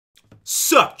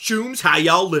Sup, chooms, how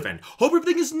y'all living? Hope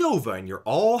everything is Nova and you're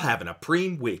all having a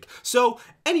preem week. So,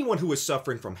 anyone who is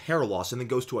suffering from hair loss and then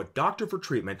goes to a doctor for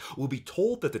treatment will be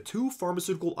told that the two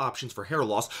pharmaceutical options for hair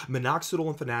loss, minoxidil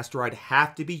and finasteride,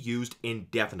 have to be used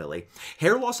indefinitely.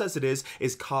 Hair loss as it is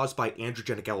caused by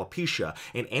androgenic alopecia,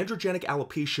 and androgenic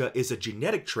alopecia is a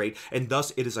genetic trait and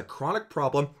thus it is a chronic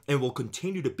problem and will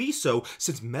continue to be so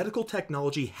since medical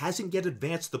technology hasn't yet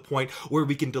advanced to the point where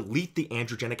we can delete the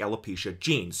androgenic alopecia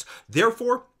genes.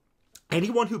 Therefore,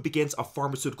 anyone who begins a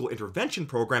pharmaceutical intervention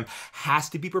program has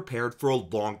to be prepared for a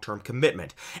long-term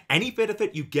commitment. Any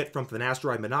benefit you get from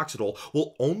finasteride minoxidil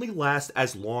will only last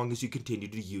as long as you continue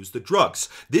to use the drugs.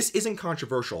 This isn't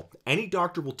controversial. Any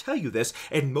doctor will tell you this,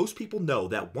 and most people know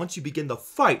that once you begin the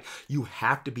fight, you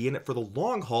have to be in it for the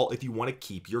long haul if you want to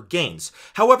keep your gains.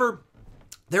 However,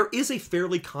 there is a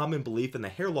fairly common belief in the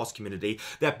hair loss community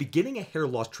that beginning a hair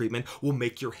loss treatment will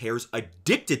make your hairs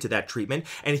addicted to that treatment,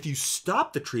 and if you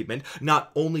stop the treatment,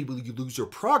 not only will you lose your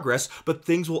progress, but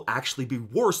things will actually be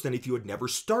worse than if you had never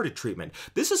started treatment.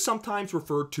 This is sometimes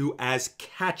referred to as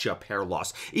catch-up hair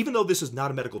loss, even though this is not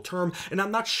a medical term, and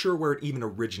I'm not sure where it even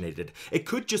originated. It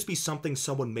could just be something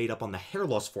someone made up on the hair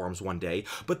loss forums one day,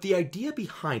 but the idea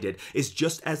behind it is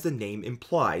just as the name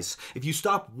implies. If you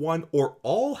stop one or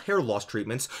all hair loss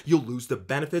treatments, you'll lose the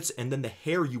benefits, and then the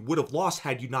hair you would have lost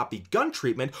had you not begun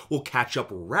treatment will catch up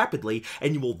rapidly,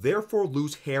 and you will therefore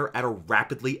lose hair at a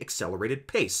rapidly accelerated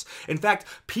pace. In fact,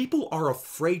 people are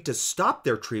afraid to stop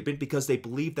their treatment because they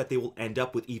believe that they will end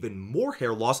up with even more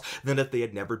hair loss than if they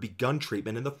had never begun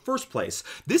treatment in the first place.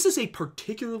 This is a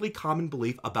particularly common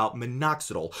belief about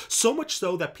minoxidil, so much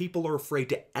so that people are afraid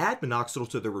to add minoxidil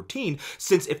to their routine,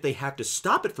 since if they have to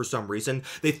stop it for some reason,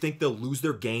 they think they'll lose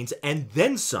their gains and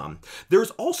then some.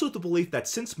 There's also the belief that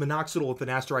since minoxidil and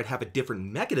finasteride have a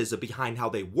different mechanism behind how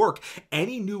they work,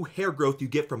 any new hair growth you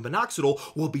get from minoxidil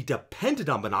will be dependent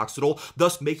on minoxidil,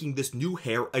 thus making this new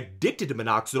hair addicted to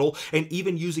minoxidil, and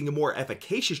even using a more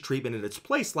efficacious treatment in its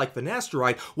place like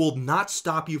finasteride will not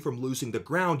stop you from losing the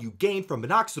ground you gained from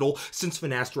minoxidil, since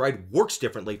finasteride works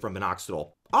differently from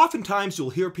minoxidil. Oftentimes, you'll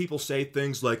hear people say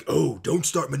things like, "Oh, don't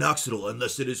start minoxidil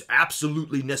unless it is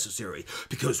absolutely necessary,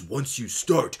 because once you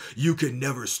start, you can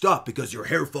never stop because your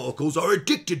hair follicles are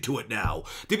addicted to it now."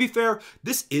 To be fair,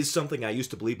 this is something I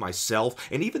used to believe myself,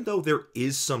 and even though there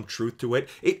is some truth to it,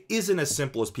 it isn't as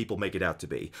simple as people make it out to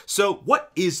be. So,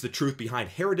 what is the truth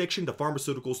behind hair addiction to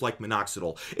pharmaceuticals like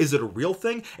minoxidil? Is it a real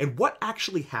thing? And what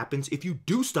actually happens if you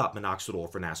do stop minoxidil or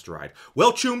finasteride?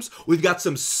 Well, chooms, we've got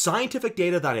some scientific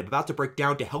data that I'm about to break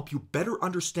down to help you better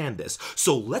understand this.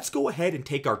 So let's go ahead and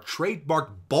take our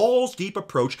trademarked balls deep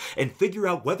approach and figure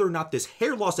out whether or not this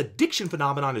hair loss addiction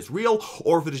phenomenon is real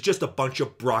or if it is just a bunch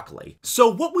of broccoli.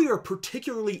 So what we are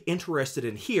particularly interested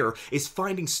in here is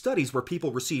finding studies where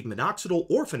people receive minoxidil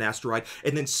or finasteride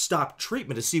and then stop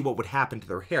treatment to see what would happen to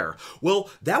their hair.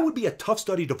 Well, that would be a tough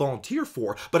study to volunteer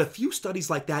for, but a few studies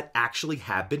like that actually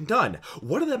have been done.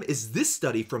 One of them is this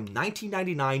study from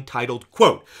 1999 titled,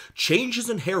 quote, "Changes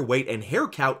in hair weight and hair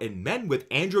count in men with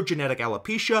androgenetic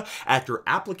alopecia after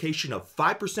application of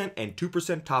 5% and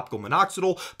 2% topical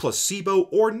minoxidil, placebo,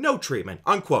 or no treatment,"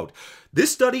 unquote.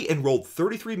 This study enrolled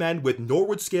 33 men with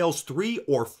Norwood scales 3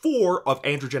 or 4 of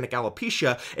androgenic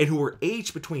alopecia and who were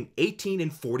aged between 18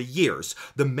 and 40 years.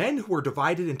 The men who were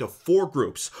divided into 4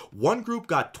 groups. One group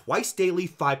got twice daily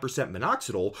 5%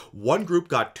 minoxidil, one group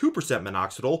got 2%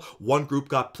 minoxidil, one group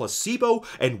got placebo,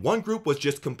 and one group was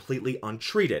just completely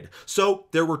untreated. So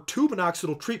there were 2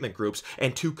 minoxidil treatment groups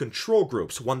and 2 control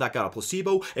groups, one that got a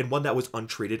placebo and one that was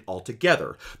untreated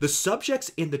altogether. The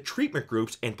subjects in the treatment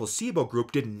groups and placebo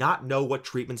group did not know what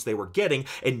treatments they were getting,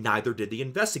 and neither did the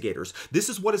investigators. This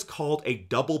is what is called a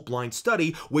double-blind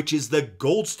study, which is the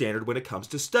gold standard when it comes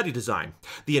to study design.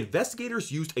 The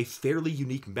investigators used a fairly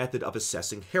unique method of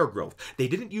assessing hair growth. They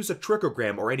didn't use a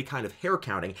trichogram or any kind of hair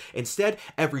counting. Instead,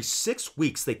 every 6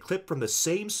 weeks, they clipped from the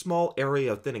same small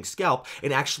area of thinning scalp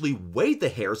and actually weighed the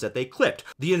hairs that they clipped.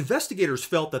 The investigators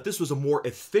felt that this was a more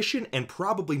efficient and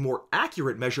probably more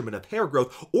accurate measurement of hair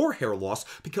growth or hair loss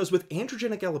because with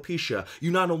androgenic alopecia, you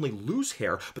not only lose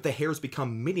hair, but the hairs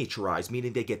become miniaturized,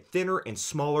 meaning they get thinner and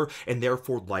smaller and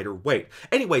therefore lighter weight.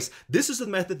 Anyways, this is the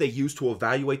method they use to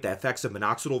evaluate the effects of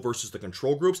minoxidil versus the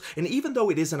control groups, and even though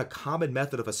it isn't a common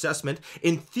method of assessment,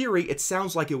 in theory, it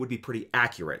sounds like it would be pretty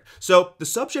accurate. So, the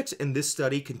subjects in this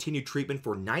study continued treatment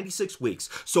for 96 weeks,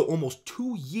 so almost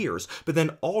 2 years, but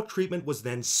then all treatment treatment was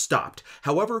then stopped.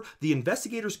 However, the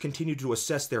investigators continued to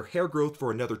assess their hair growth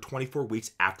for another 24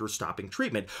 weeks after stopping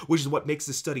treatment, which is what makes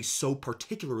this study so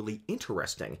particularly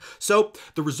interesting. So,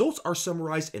 the results are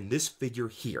summarized in this figure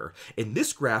here. In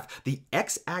this graph, the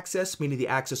x-axis, meaning the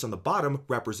axis on the bottom,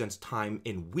 represents time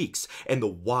in weeks, and the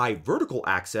y-vertical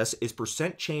axis is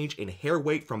percent change in hair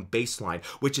weight from baseline,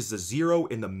 which is the 0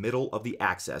 in the middle of the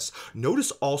axis.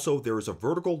 Notice also there is a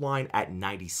vertical line at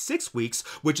 96 weeks,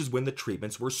 which is when the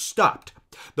treatments were stopped.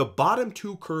 The bottom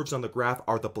two curves on the graph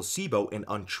are the placebo and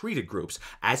untreated groups.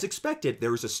 As expected,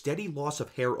 there is a steady loss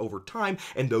of hair over time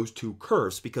in those two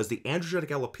curves because the androgenetic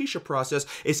alopecia process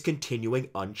is continuing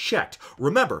unchecked.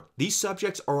 Remember, these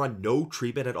subjects are on no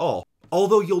treatment at all.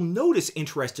 Although you'll notice,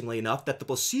 interestingly enough, that the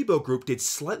placebo group did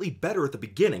slightly better at the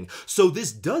beginning, so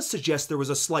this does suggest there was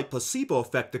a slight placebo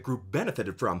effect the group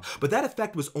benefited from, but that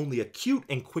effect was only acute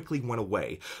and quickly went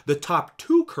away. The top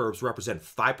two curves represent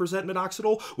 5%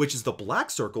 minoxidil, which is the black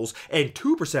circles, and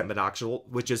 2% minoxidil,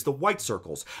 which is the white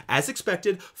circles. As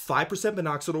expected, 5%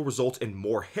 minoxidil results in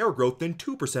more hair growth than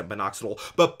 2% minoxidil,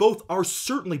 but both are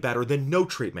certainly better than no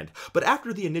treatment. But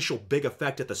after the initial big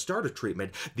effect at the start of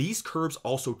treatment, these curves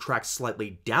also track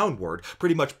slightly downward,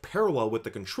 pretty much parallel with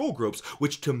the control groups,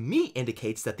 which to me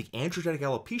indicates that the androgenetic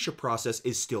alopecia process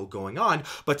is still going on,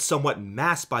 but somewhat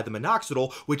masked by the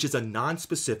minoxidil, which is a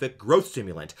non-specific growth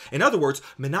stimulant. In other words,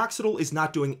 minoxidil is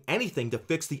not doing anything to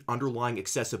fix the underlying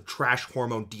excessive trash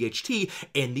hormone DHT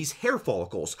in these hair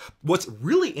follicles. What's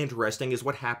really interesting is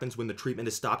what happens when the treatment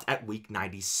is stopped at week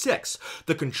 96.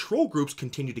 The control groups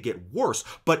continue to get worse,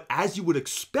 but as you would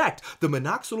expect, the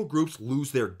minoxidil groups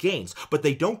lose their gains, but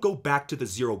they don't go back to the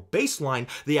 0 baseline,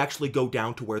 they actually go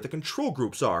down to where the control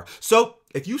groups are. So,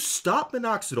 if you stop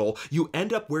minoxidil, you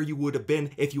end up where you would have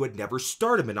been if you had never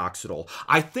started minoxidil.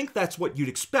 I think that's what you'd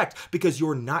expect because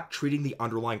you're not treating the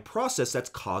underlying process that's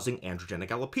causing androgenetic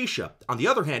alopecia. On the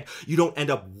other hand, you don't end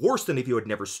up worse than if you had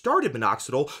never started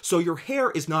minoxidil, so your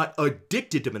hair is not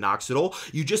addicted to minoxidil.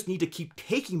 You just need to keep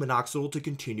taking minoxidil to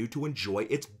continue to enjoy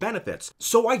its benefits.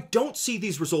 So I don't see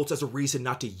these results as a reason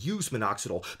not to use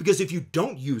minoxidil, because if you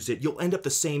don't use it, you'll end up the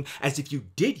same as if you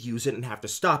did use it and have to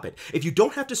stop it. If you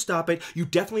don't have to stop it, you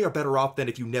definitely are better off than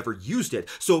if you never used it.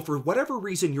 So for whatever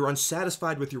reason you're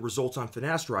unsatisfied with your results on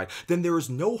Finasteride, then there is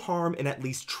no harm in at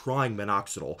least trying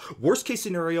minoxidil. Worst case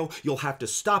scenario, you'll have to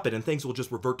stop it and things will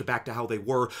just revert back to how they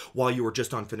were while you were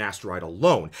just on Finasteride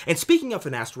alone. And speaking of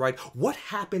Finasteride, what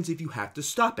happens if you have to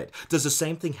stop it? Does the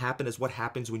same thing happen as what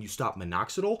happens when you stop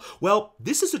minoxidil? Well,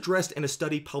 this is addressed in a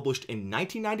study published in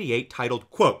 1998 titled,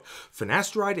 quote,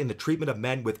 Finasteride in the Treatment of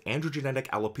Men with Androgenetic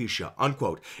Alopecia,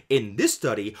 unquote. In this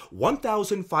study,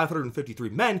 1,553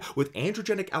 men with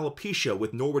androgenic alopecia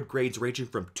with Norwood grades ranging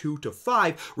from 2 to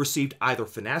 5 received either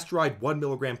Finasteride 1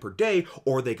 mg per day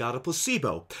or they got a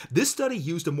placebo. This study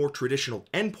used a more traditional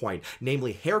endpoint,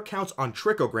 namely hair counts on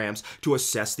trichograms, to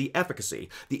assess the efficacy.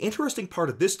 The interesting part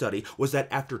of this study was that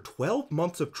after 12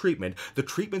 months of treatment, the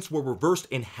treatments were reversed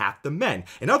in half the men.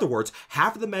 In other words,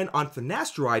 half of the men on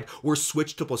Finasteride were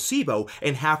switched to placebo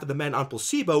and half of the men on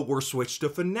placebo were switched to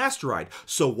Finasteride.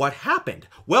 So what happened?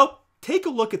 Well, take a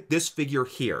look at this figure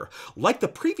here. Like the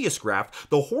previous graph,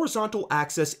 the horizontal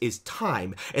axis is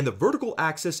time, and the vertical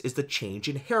axis is the change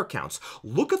in hair counts.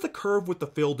 Look at the curve with the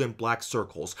filled in black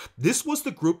circles. This was the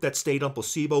group that stayed on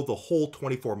placebo the whole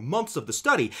 24 months of the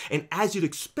study, and as you'd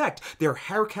expect, their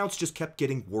hair counts just kept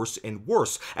getting worse and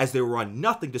worse, as they were on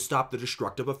nothing to stop the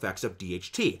destructive effects of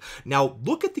DHT. Now,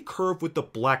 look at the curve with the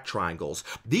black triangles.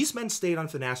 These men stayed on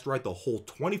Finasteride the whole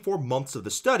 24 months of the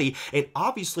study, and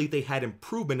obviously they had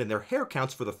improvement in their hair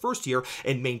counts for the first year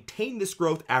and maintained this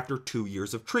growth after 2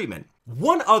 years of treatment.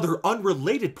 One other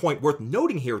unrelated point worth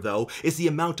noting here, though, is the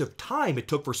amount of time it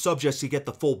took for subjects to get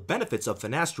the full benefits of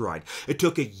Finasteride. It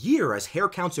took a year as hair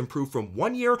counts improved from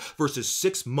 1 year versus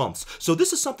 6 months. So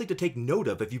this is something to take note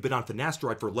of if you've been on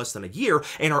Finasteride for less than a year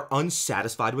and are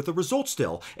unsatisfied with the results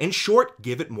still. In short,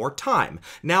 give it more time.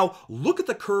 Now, look at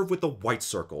the curve with the white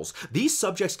circles. These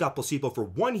subjects got placebo for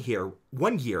 1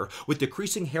 year with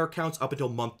decreasing hair counts up until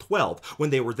month 12,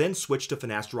 when they were then switched to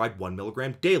Finasteride 1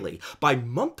 mg daily. By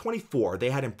month 24,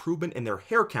 they had improvement in their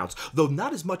hair counts, though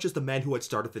not as much as the men who had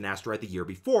started Finasteride the year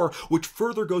before, which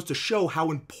further goes to show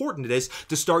how important it is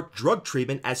to start drug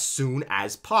treatment as soon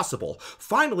as possible.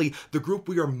 Finally, the group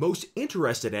we are most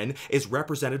interested in is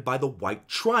represented by the white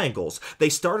triangles. They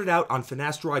started out on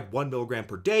Finasteride 1 mg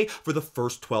per day for the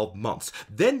first 12 months.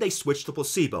 Then they switched to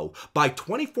placebo. By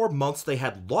 24 months, they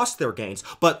had lost their gains,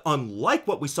 but unlike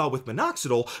what we saw with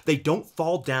minoxidil, they don't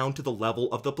fall down to the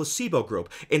level of the placebo group.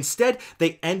 Instead,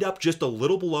 they end up just a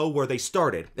little below where they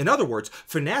started. In other words,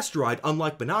 finasteride,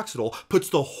 unlike minoxidil, puts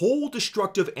the whole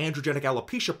destructive androgenic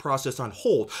alopecia process on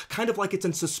hold, kind of like it's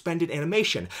in suspended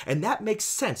animation. And that makes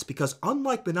sense because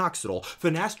unlike minoxidil,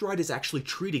 finasteride is actually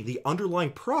treating the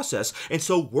underlying process and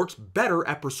so works better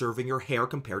at preserving your hair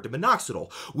compared to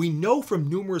minoxidil. We know from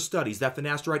numerous studies that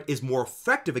finasteride is more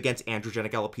effective against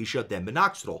androgenic alopecia than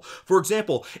minoxidil. For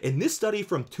example, in this study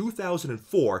from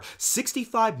 2004,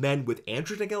 65 men with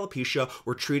androgenic alopecia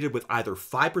were treated with either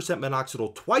 5%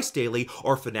 minoxidil twice daily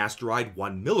or finasteride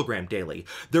 1 milligram daily.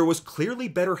 There was clearly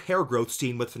better hair growth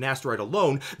seen with finasteride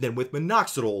alone than with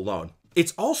minoxidil alone.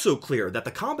 It's also clear that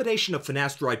the combination of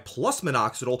finasteride plus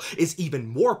minoxidil is even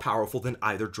more powerful than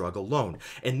either drug alone.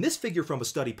 In this figure from a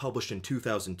study published in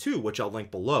 2002, which I'll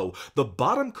link below, the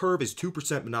bottom curve is 2%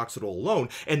 minoxidil alone,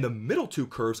 and the middle two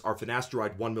curves are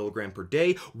finasteride 1 milligram per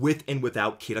day with and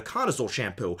without ketoconazole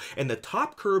shampoo, and the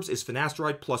top curves is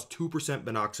finasteride plus 2%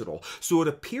 minoxidil. So it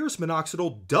appears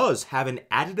minoxidil does have an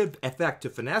additive effect to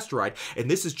finasteride,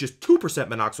 and this is just 2%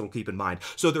 minoxidil, keep in mind.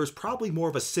 So there's probably more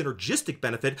of a synergistic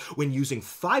benefit when using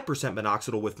 5%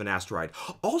 minoxidil with finasteride.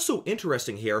 Also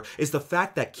interesting here is the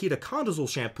fact that ketoconazole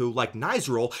shampoo like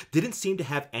Nizoral didn't seem to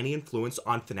have any influence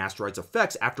on finasteride's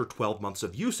effects after 12 months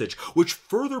of usage, which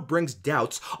further brings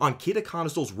doubts on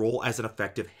ketoconazole's role as an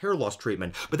effective hair loss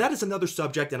treatment. But that is another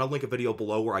subject, and I'll link a video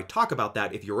below where I talk about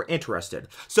that if you're interested.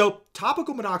 So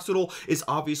topical minoxidil is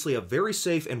obviously a very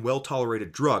safe and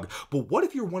well-tolerated drug, but what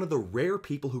if you're one of the rare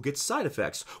people who get side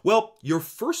effects? Well, your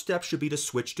first step should be to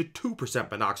switch to 2%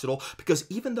 minoxidil, because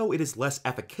even though it is less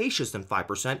efficacious than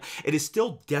 5%, it is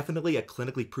still definitely a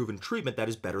clinically proven treatment that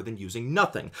is better than using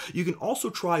nothing. You can also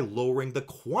try lowering the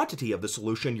quantity of the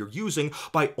solution you're using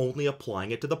by only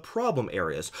applying it to the problem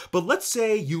areas. But let's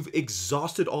say you've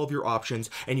exhausted all of your options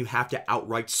and you have to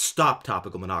outright stop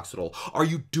topical minoxidil. Are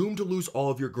you doomed to lose all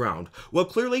of your ground? Well,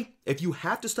 clearly, if you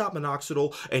have to stop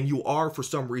minoxidil and you are for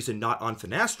some reason not on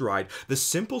finasteride, the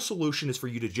simple solution is for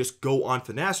you to just go on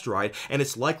finasteride, and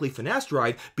it's likely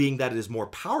finasteride, being that it is more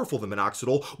powerful than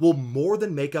minoxidil, will more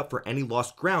than make up for any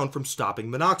lost ground from stopping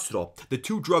minoxidil. The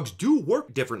two drugs do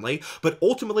work differently, but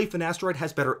ultimately finasteride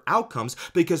has better outcomes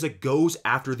because it goes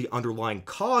after the underlying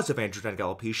cause of androgenic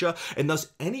alopecia, and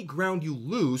thus any ground you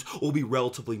lose will be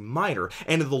relatively minor,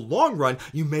 and in the long run,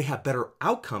 you may have better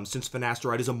outcomes since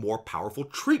finasteride is a more powerful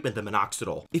treatment than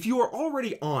minoxidil. If you are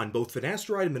already on both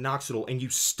finasteride and minoxidil and you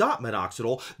stop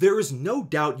minoxidil, there is no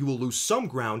doubt you will lose some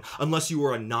ground unless you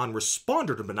are a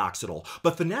non-responder to minoxidil.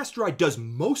 But finasteride does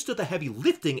most of the heavy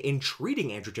lifting in treating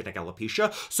androgenic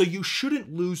alopecia, so you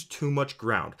shouldn't lose too much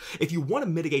ground. If you want to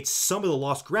mitigate some of the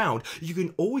lost ground, you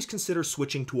can always consider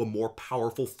switching to a more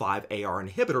powerful 5-AR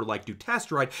inhibitor like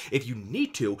dutasteride if you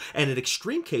need to, and in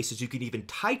extreme cases you can even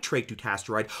titrate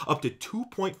dutasteride up to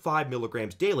 2.5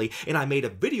 milligrams daily, and I made a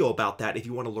video about that if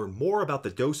you want to learn more about the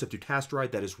dose of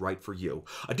dutasteride that is right for you.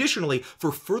 Additionally,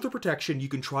 for further protection, you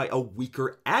can try a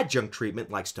weaker adjunct treatment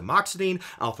like stamoxidine,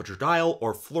 alpha-tridol,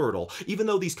 or Fluridol. Even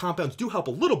though these compounds do help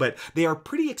a little bit, they are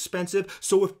pretty expensive,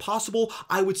 so if possible,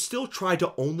 I would still try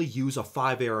to only use a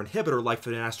 5-AR inhibitor like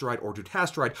finasteride or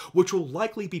dutasteride, which will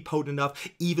likely be potent enough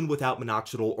even without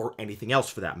minoxidil or anything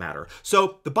else for that matter.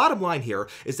 So the bottom line here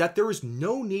is that there is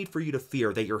no need for you to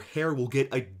fear that your hair will get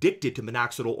addicted to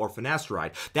minoxidil or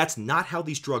finasteride. That's not how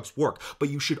these drugs work, but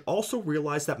you should also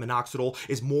realize that minoxidil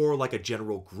is more like a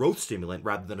general growth stimulant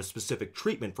rather than a specific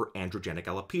treatment for androgenic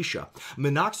alopecia.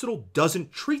 Minoxidil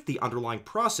doesn't treat the underlying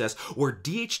process where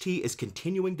DHT is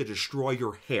continuing to destroy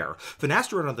your hair.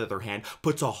 Finasteride, on the other hand,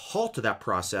 puts a halt to that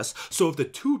process, so of the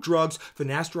two drugs,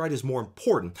 finasteride is more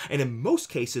important, and in most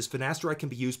cases, finasteride can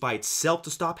be used by itself to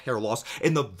stop hair loss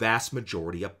in the vast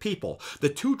majority of people. The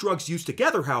two drugs used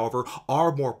together, however,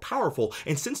 are more powerful,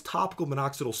 and since topical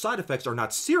minoxidil side effects are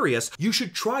not serious, you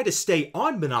should try to stay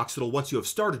on minoxidil once you have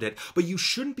started it, but you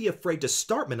shouldn't be afraid to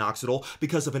start minoxidil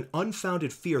because of an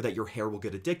unfounded fear that your hair will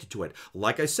get addicted to it.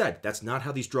 Like I said, that's not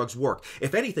how these drugs work.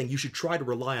 If anything, you should try to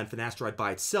rely on finasteride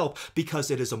by itself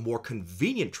because it is a more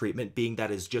convenient treatment, being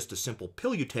that it is just a simple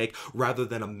pill you take rather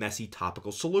than a messy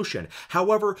topical solution.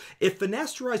 However, if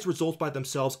finasteride's results by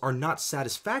themselves are not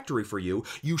satisfactory for you,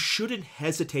 you shouldn't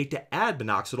hesitate to add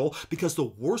minoxidil because the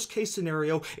worst case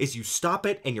scenario is you stop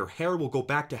it and your hair will go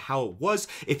back to how it was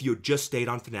if you had just stayed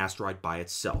on finasteride by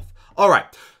itself.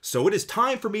 Alright, so it is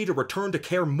time for me to return to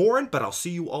Kaer Morhen, but I'll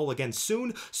see you all again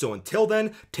soon. So until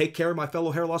then, take care, my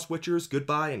fellow hair loss witchers.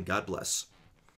 Goodbye and God bless.